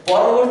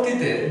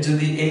পরবর্তীতে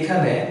যদি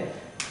এখানে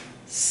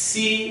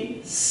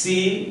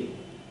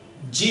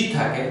CCG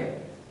থাকে,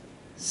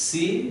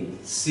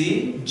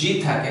 CCG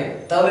থাকে,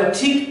 তাহলে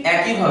ঠিক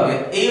একই ভাবে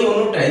এই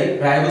অণুটাই,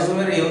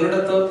 রাইবোজোমের এই অণুটা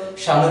তো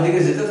সামনের দিকে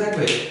যেতে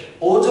থাকবে,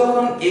 ও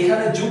যখন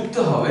এখানে যুক্ত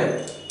হবে,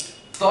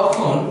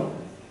 তখন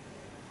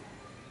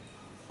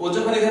ও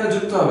যখন এখানে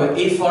যুক্ত হবে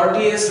এই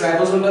 40S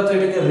রাইবোজোমটা তো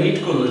এটাকে রিড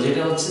করলো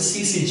যেটা হচ্ছে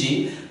সিসিজি,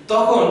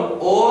 তখন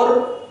ওর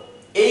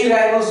এই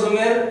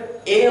রাইবোজোমের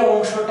এ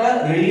অংশটা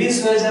রিলিজ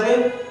হয়ে যাবে,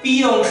 পি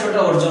অংশটা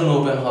ওর জন্য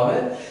ওপেন হবে।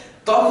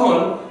 তখন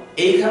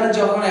এইখানে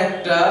যখন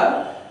একটা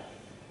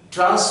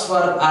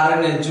ট্রান্সফার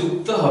আরএনএ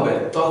যুক্ত হবে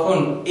তখন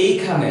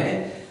এইখানে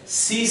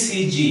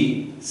সিসিজি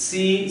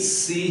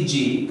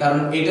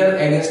কারণ এটার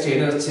এগেইনস্ট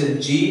এটা হচ্ছে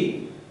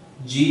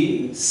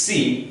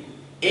জিসি,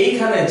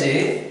 এইখানে যে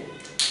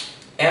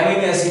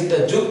অ্যামিনো অ্যাসিডটা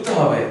যুক্ত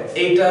হবে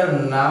এটার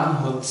নাম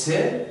হচ্ছে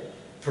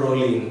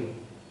প্রোলিন।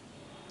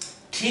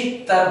 ঠিক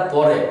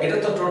তারপরে এটা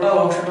তো টোটাল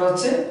অংশটা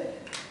হচ্ছে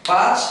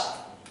 5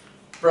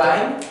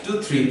 প্রাইম টু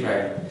 3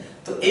 প্রাইম।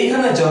 তো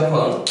এইখানে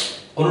যখন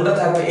কোনটা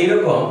থাকবে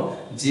এরকম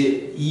যে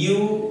ইউ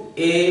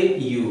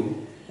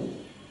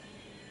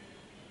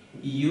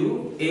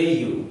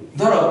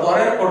ধরো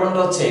পরের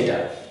কোডনটা হচ্ছে এটা।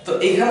 তো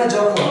এখানে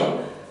যখন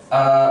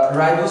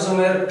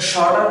রাইবোজোমের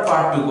শর্টার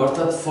পার্টটুকু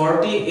অর্থাৎ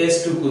 40S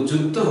টুকু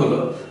যুক্ত হলো,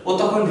 ও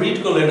তখন রিড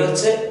করলো এটা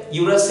হচ্ছে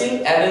ইউরাসিল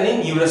অ্যাডেনিন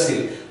ইউরাসিল।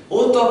 ও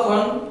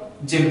তখন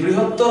যে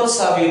বৃহত্তর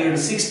সাব ইউনিট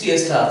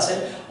 60S টা আছে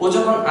ও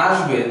যখন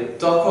আসবে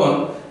তখন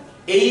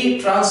এই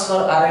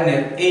ট্রান্সফার আরএনএ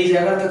এই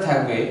জায়গাতে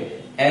থাকবে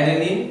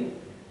অ্যাডেনিন,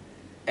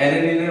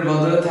 অ্যাডেনিনের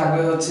বদলে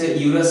থাকবে হচ্ছে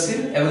ইউরাসিল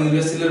এবং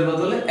ইউরাসিলের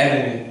বদলে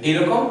অ্যাডেনিন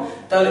এরকম।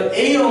 তাহলে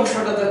এই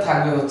অংশটাতে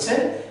থাকবে হচ্ছে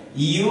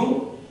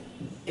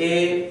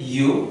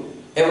ইউ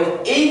এবং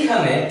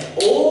এইখানে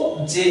ও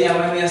যে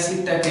অ্যামাইনো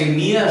অ্যাসিডটাকে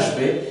নিয়ে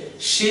আসবে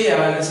সেই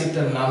অ্যামাইনো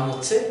অ্যাসিডটার নাম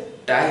হচ্ছে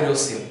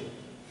টাইরোসিন।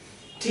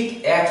 ঠিক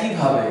একই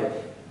ভাবে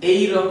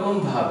এই রকম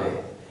ভাবে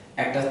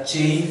একটা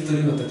চেইন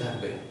তৈরি হতে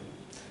থাকবে,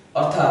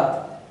 অর্থাৎ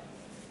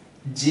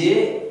যে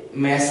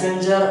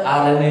মেসেঞ্জার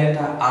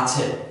আরএনএটা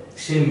আছে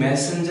সেই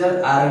মেসেঞ্জার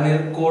আরএনএ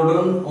এর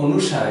কোডন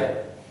অনুসারে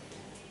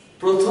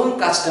প্রথম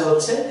কাজটা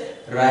হচ্ছে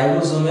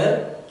রাইবোজোমের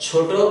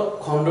ছোট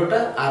খণ্ডটা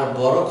আর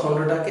বড়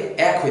খণ্ডটাকে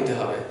এক হইতে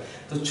হবে।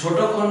 তো ছোট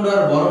খণ্ড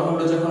আর বড় খণ্ড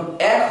যখন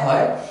এক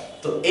হয়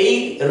তো এই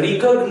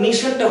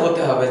রিকগনিশনটা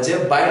হতে হবে যে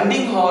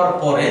বাইন্ডিং হওয়ার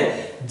পরে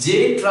যে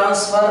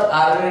ট্রান্সফার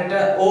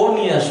আরএনএটা ও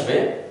নিয়ে আসবে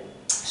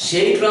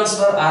সেই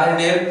ট্রান্সফার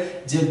আরএনএ এর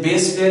যে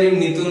বেস পেয়ারিং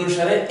নীতি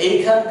অনুসারে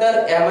এইখানকার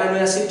অ্যামাইনো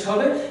অ্যাসিড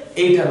হবে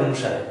এইটার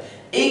অনুসারে।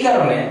 এই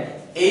কারণে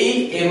এই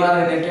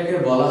এমআরএনএটাকে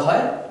বলা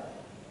হয়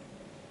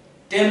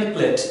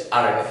টেমপ্লেট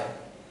আরএনএ।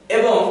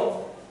 এবং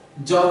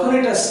যখন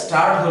এটা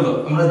স্টার্ট হলো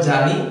আমরা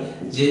জানি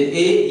যে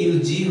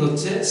AUG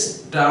হচ্ছে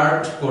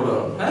স্টার্ট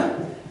কোডন, হ্যাঁ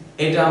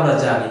এটা আমরা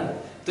জানি।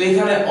 তো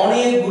এখানে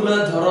অনেকগুলো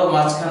ধরো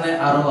মাঝখানে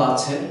আরো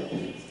আছে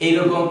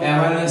এইরকম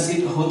অ্যামাইনো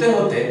অ্যাসিড হতে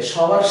হতে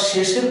সবার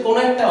শেষের কোন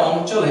একটা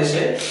অঞ্চল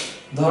এসে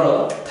ধরো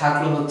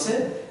থাকলো হচ্ছে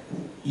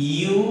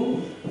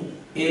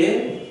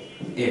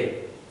UAA।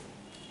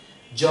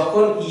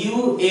 যখন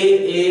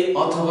UAA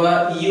অথবা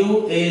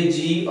UAG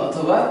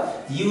অথবা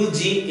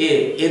UGA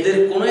এদের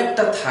কোন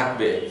একটা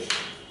থাকবে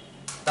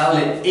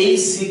তাহলে এই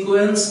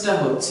সিকোয়েন্সটা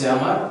হচ্ছে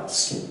আমার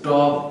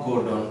স্টপ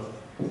কোডন।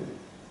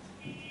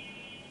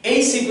 এই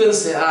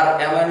সিকোয়েন্সে আর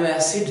অ্যামাইনো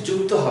অ্যাসিড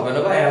যুক্ত হবে না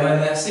বা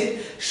অ্যামাইনো অ্যাসিড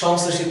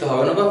সংশ্লেষিত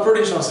হবে না বা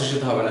প্রোটিন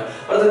সংশ্লেষিত হবে না,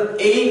 অর্থাৎ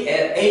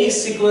এই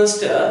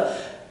সিকোয়েন্সটা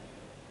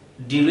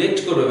ডিরেক্ট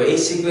করবে, এই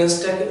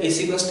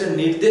সিকোয়েন্সটা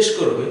নির্দেশ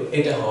করবে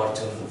এটা হওয়ার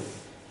জন্য।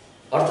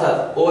 অর্থাৎ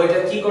ও এটা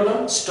কি কোডন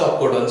স্টপ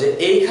কোডন, যে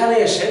এইখানে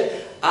এসে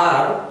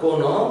আর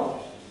কোনো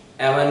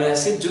অ্যামাইনো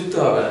অ্যাসিড যুক্ত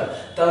হবে না।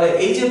 তাহলে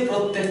এই যে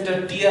প্রত্যেকটা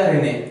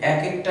টিআরএনএ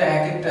এক একটা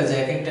যে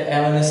এক একটা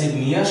অ্যামাইনো অ্যাসিড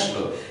নিয়ে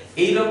আসলো,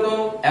 এই রকম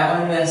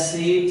অ্যামাইনো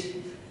অ্যাসিড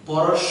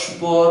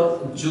পরস্পর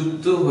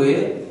যুক্ত হয়ে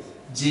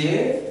যে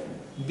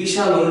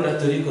বিশাল অণুটা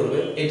তৈরি করবে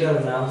এটার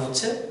নাম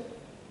হচ্ছে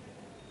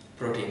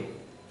প্রোটিন।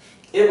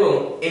 এবং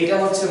এটা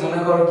হচ্ছে মনে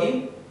করো কি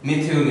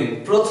মিথিওনিন।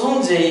 প্রথম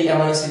যেই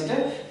অ্যামাইনো অ্যাসিডটা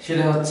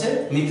সেটা হচ্ছে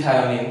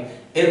মিথায়োনিন,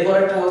 এরপর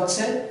একটা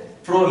হচ্ছে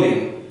প্রোলিন,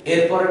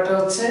 এরপর একটা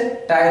হচ্ছে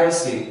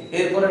টাইরোসিন,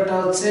 এরপর একটা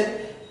হচ্ছে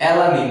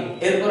অ্যালানিন,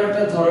 এরপর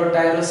একটা ধরো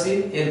টাইরোসিন,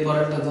 এরপর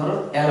একটা ধরো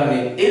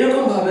অ্যালানিন।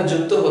 এরকম ভাবে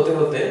যুক্ত হতে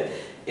হতে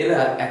এরা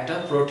একটা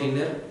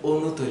প্রোটিনের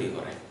অণু তৈরি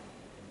করে।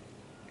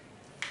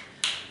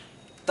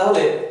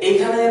 তাহলে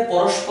এখানে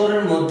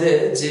পরস্পরের মধ্যে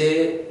যে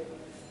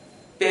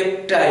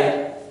পেপটাইড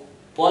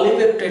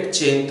পলিপেপটাইড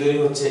চেইন তৈরি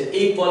হচ্ছে,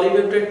 এই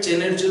পলিপেপটাইড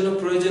চেইনের জন্য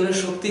প্রয়োজনীয়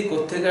শক্তি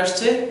কোত্থেকে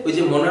আসছে? ওই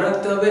যে মনে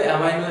রাখতে হবে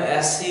অ্যামাইনো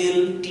অ্যাসিড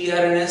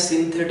টিআরএনএ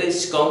সিনথেটিক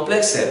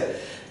কমপ্লেক্সের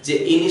যে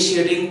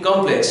ইনিশিয়েটিং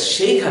কমপ্লেক্স,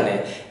 সেইখানে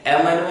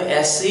অ্যামাইনো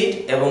অ্যাসিড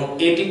এবং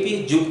এটিপি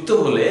যুক্ত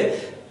হলে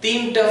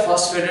তিনটা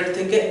ফসফেটের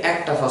থেকে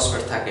একটা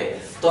ফসফেট থাকে,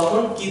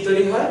 তখন কি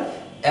তৈরি হয়?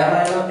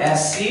 অ্যামাইনো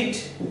অ্যাসিড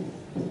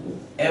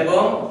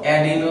এবং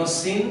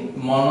অ্যাডিনোসিন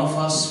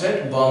মনোফসফেট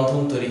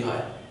বন্ধন তৈরি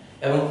হয়।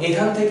 এবং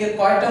এখান থেকে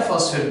কয়টা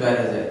ফসফেট বের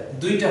যায়?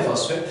 দুইটা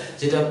ফসফেট,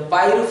 যেটা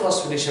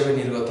পাইরোফসফেট হিসেবে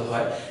নির্গত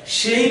হয়।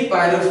 সেই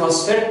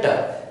পাইরোফসফেটটা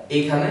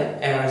এখানে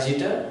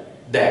এনার্জিটা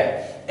দেয়।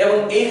 এবং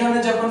এইখানে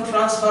যখন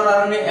ট্রান্সফার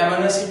আরএনএ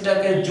অ্যামাইনো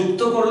অ্যাসিডটাকে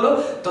যুক্ত করলো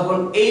তখন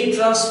এই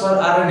ট্রান্সফার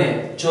আরএনএ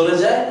চলে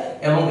যায়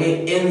এবং এই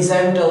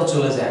এনজাইমটাও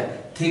চলে যায়,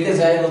 থেকে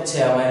যায় হচ্ছে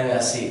অ্যামাইনো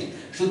অ্যাসিড।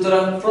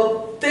 সুতরাং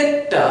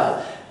প্রত্যেকটা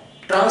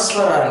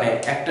ট্রান্সফার আরএনএ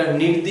একটা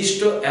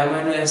নির্দিষ্ট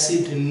অ্যামাইনো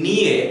অ্যাসিড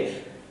নিয়ে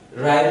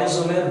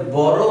রাইবোজোমের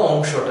বড়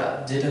অংশটা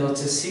যেটা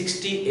হচ্ছে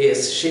 60S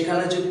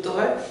সেখানে যুক্ত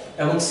হয়,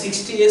 এবং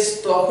 60S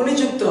তখনই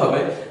যুক্ত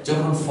হবে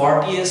যখন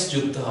 40S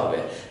যুক্ত হবে।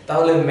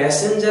 তাহলে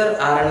মেসেঞ্জার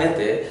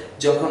আরএনএতে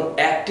যখন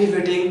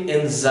অ্যাক্টিভেটিং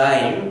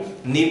এনজাইম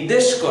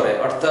নির্দেশ করে,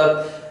 অর্থাৎ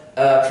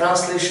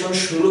ট্রান্সলেশন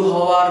শুরু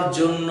হওয়ার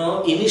জন্য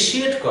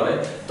ইনিশিয়েট করে,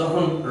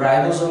 তখন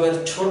রাইবোজোমের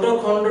ছোট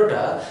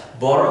খণ্ডটা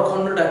বড়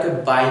খণ্ডটাকে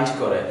বাইন্ড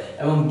করে,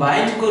 এবং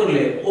বাইন্ড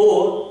করলে ও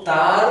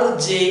তার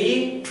যেই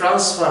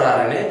ট্রান্সফার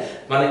আরএনএ,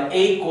 মানে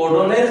এই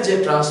কোডনের যে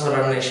ট্রান্সফার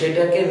আরএনএ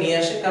সেটাকে নিয়ে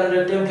আসে, কারণ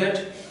এটা টেমপ্লেট।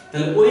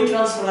 তাহলে ওই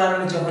ট্রান্সফার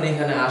আরএনএ যখন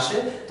এখানে আসে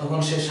তখন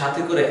সে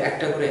সাথে করে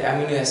একটা করে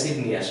অ্যামিনো অ্যাসিড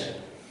নিয়ে আসে,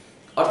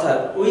 অর্থাৎ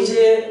ওই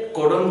যে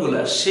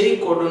কোডনগুলা সেই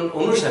কোডন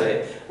অনুসারে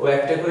ও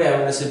একটা করে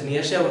অ্যামিনো অ্যাসিড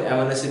নিয়ে আসে, এবং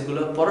অ্যামিনো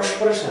অ্যাসিডগুলো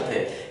পরস্পরের সাথে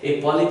এই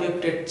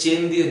পলিপেপটাইড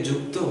চেইন দিয়ে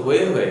যুক্ত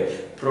হয়ে হয়ে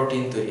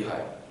প্রোটিন তৈরি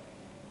হয়,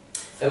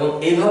 এবং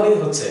এইভাবেই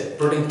হচ্ছে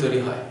প্রোটিন তৈরি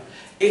হয়।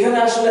 এখানে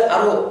আসলে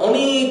আরো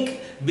অনেক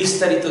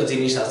বিস্তারিত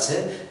জিনিস আছে,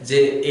 যে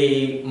এই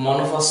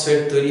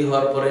মনোফসফেট তৈরি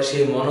হওয়ার পরে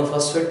সেই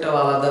মনোফসফেটটাও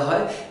আলাদা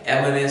হয়,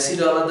 অ্যামিনো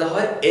অ্যাসিডও আলাদা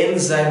হয়,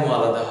 এনজাইমও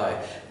আলাদা হয়,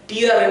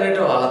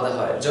 টিআরএনএটাও আলাদা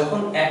হয়। যখন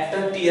একটা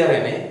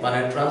টিআরএনএ মানে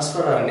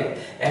ট্রান্সফার আরএনএ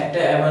একটা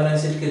অ্যামিনো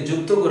অ্যাসিডকে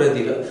যুক্ত করে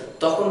দিল,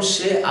 তখন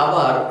সে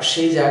আবার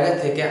সেই জায়গা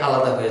থেকে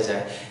আলাদা হয়ে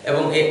যায়,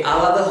 এবং এই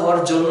আলাদা হওয়ার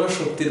জন্য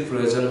শক্তির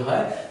প্রয়োজন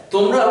হয়।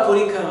 তোমরা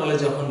পরীক্ষার হলে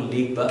যখন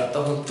লিখবা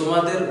তখন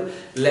তোমাদের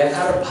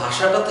লেখার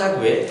ভাষাটা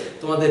থাকবে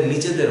তোমাদের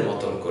নিজেদের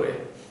মতন করে।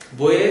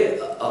 বইয়ে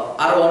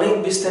আরো অনেক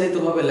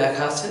বিস্তারিতভাবে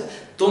লেখা আছে,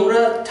 তোমরা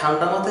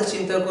ঠান্ডা মাথায়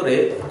চিন্তা করে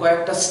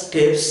কয়েকটা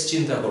স্টেপস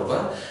চিন্তা করবা,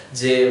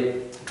 যে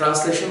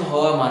ট্রান্সলেশন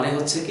হওয়া মানে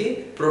হচ্ছে কি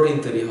প্রোটিন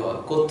তৈরি হওয়া।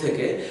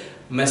 কোত্থেকে?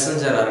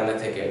 মেসেঞ্জার আরএনএ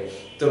থেকে।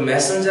 তো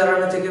মেসেঞ্জার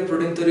আরএনএ থেকে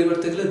প্রোটিন তৈরি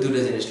করতে গেলে দুটো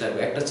জিনিস লাগবে,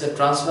 একটা হচ্ছে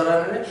ট্রান্সফার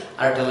আরএনএ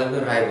আর একটা লাগবে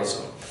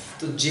রাইবোসোম।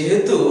 তো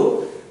যেহেতু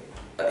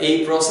এই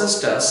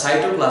প্রসেসটা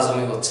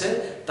সাইটোপ্লাজমে হচ্ছে,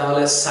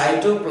 তাহলে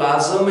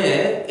সাইটোপ্লাজমে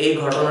এই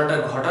ঘটনাটা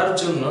ঘটার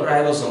জন্য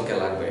রাইবোসোমকে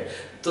লাগবে।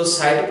 তো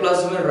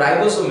সাইটোপ্লাজমের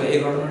রাইবোসোমে এই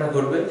ঘটনাটা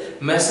ঘটবে।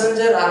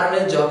 মেসেঞ্জার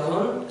আরএনএ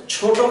যখন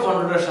ছোট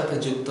খণ্ডটার সাথে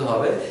যুক্ত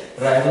হবে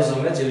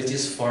রাইবোসোমে, যে which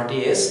is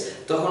 40S,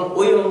 তখন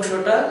ওই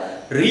অংশটা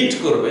রিড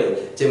করবে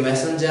যে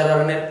মেসেঞ্জার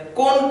আরএনএ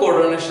কোন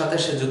কোডনের সাথে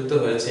সে যুক্ত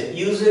হয়েছে।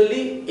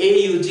 ইউজুয়ালি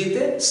AUG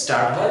তে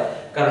স্টার্ট হয়,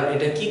 কারণ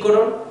এটা কি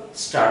কোডন?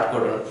 Start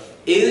codon.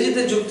 AUG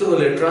তে যুক্ত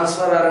হলে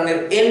ট্রান্সফার আরএনএর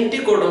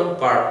অ্যান্টিকোডন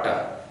পার্টটা,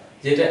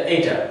 যেটা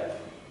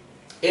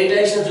এটা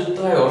এসে যুক্ত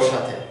হয় ওর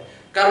সাথে।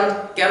 কারণ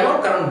কেন?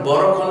 কারণ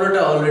বড়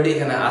খণ্ডটা অলরেডি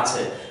এখানে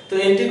আছে। তো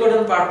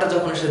অ্যান্টিকোডন পার্টটা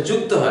যখন এসে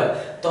যুক্ত হয়,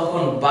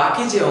 তখন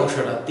বাকি যে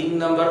অংশটা 3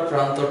 নাম্বার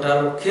প্রান্তটার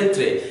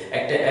ক্ষেত্রে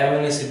একটা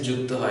অ্যামিনো অ্যাসিড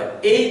যুক্ত হয়।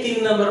 এই 3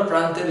 নাম্বার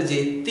প্রান্তের যে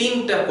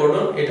 3টা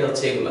কোডন, এটা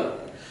হচ্ছে এগুলা।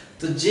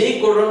 তো যেই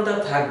কোডনটা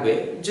থাকবে,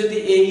 যদি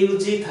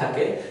AUG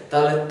থাকে,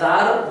 তাহলে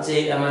তার যে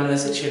অ্যামিনো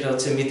অ্যাসিড সেটা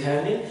হচ্ছে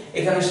মিথায়োনিন,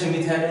 এখানে সে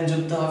মিথায়োনিন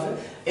যুক্ত হবে।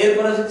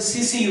 এরপরে যদি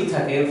CCU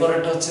থাকে,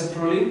 এরপরেরটা হচ্ছে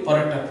প্রোলিন,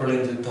 পরেরটা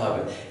প্রোলিন যুক্ত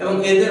হবে, এবং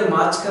এদের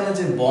মাঝখানে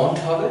যে বন্ড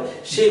হবে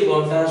সেই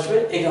বন্ডটা আসবে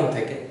এখান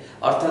থেকে।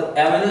 অর্থাৎ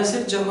অ্যামিনো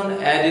অ্যাসিড যখন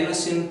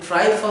অ্যাডিনোসিন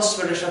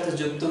ট্রাইফসফেটের সাথে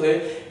যুক্ত হয়ে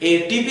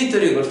ATP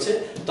তৈরি করছে,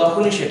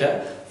 তখনই সেটা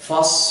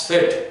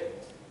ফসফেট,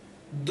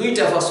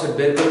 দুইটা ফসফেট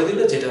বের করে দিল,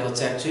 যেটা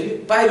হচ্ছে অ্যাকচুয়ালি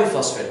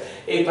পাইরোফসফেট।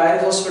 এই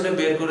পাইরোফসফেটে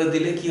বের করে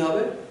দিলে কি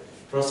হবে?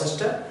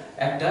 প্রসেসটা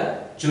একটা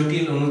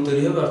জটিল অণু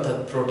তৈরি হবে, অর্থাৎ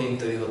প্রোটিন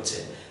তৈরি হচ্ছে।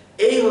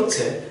 এই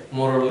হচ্ছে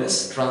মোরলেস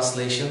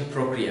ট্রান্সলেশন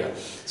প্রক্রিয়া।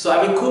 সো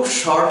আমি খুব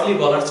শর্টলি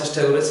বলার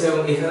চেষ্টা করেছি,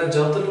 এবং এখানে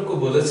যতটুকু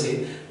বলেছি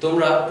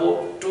তোমরা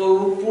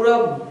পুরো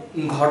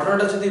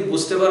ঘটনাটা যদি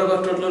বুঝতে পারো বা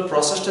টোটাল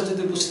প্রসেসটা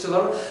যদি বুঝতে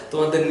পারো,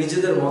 তোমাদের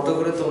নিজেদের মতো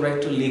করে তোমরা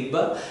একটু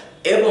লিখবা।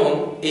 এবং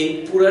এই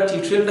পুরো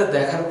টিউটোরিয়ালটা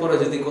দেখার পরে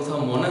যদি কোথাও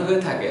মনে হয়ে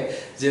থাকে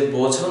যে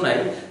বোঝো নাই,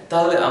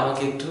 তাহলে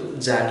আমাকে একটু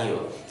জানিও।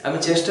 আমি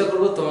চেষ্টা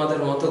করব তোমাদের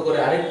মতো করে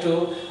আরেকটু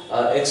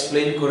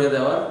এক্সপ্লেইন করে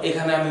দেওয়ার।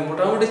 এখানে আমি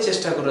মোটামুটি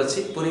চেষ্টা করেছি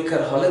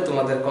পরীক্ষার হলে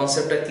তোমাদের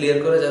কনসেপ্টটা ক্লিয়ার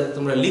করে যাতে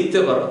তোমরা লিখতে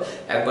পারো।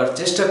 একবার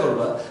চেষ্টা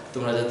করবা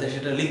তোমরা যাতে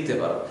সেটা লিখতে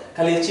পারো।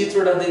 খালি এই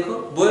চিত্রটা দেখো,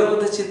 বইয়ের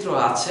মধ্যে চিত্র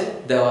আছে,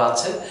 দেওয়া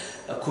আছে,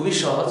 খুবই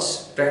সহজ,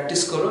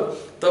 প্র্যাকটিস করো।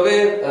 তবে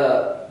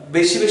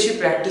বেশি বেশি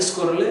প্র্যাকটিস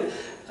করলে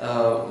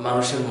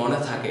মানুষের মনে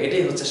থাকে,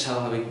 এটাই হচ্ছে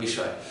স্বাভাবিক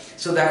বিষয়।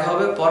 সো দেখা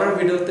হবে পরের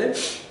ভিডিওতে।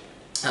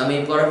 আমি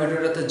পরের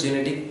ভিডিওটাতে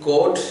জেনেটিক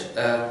কোড,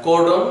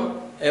 কোডন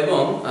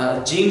এবং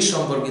জিন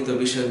সম্পর্কিত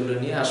বিষয়গুলো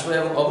নিয়ে আসবো,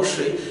 এবং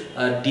অবশ্যই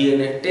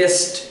ডিএনএ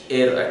টেস্ট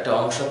এর একটা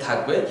অংশ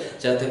থাকবে,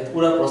 যাতে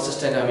পুরো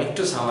প্রসেসটাকে আমি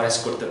একটু সামারাইজ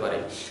করতে পারি।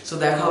 সো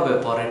দেখা হবে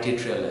পরের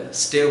টিউটোরিয়ালে।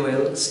 Stay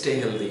well, stay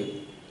healthy.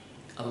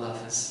 আল্লাহ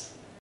হাফেজ।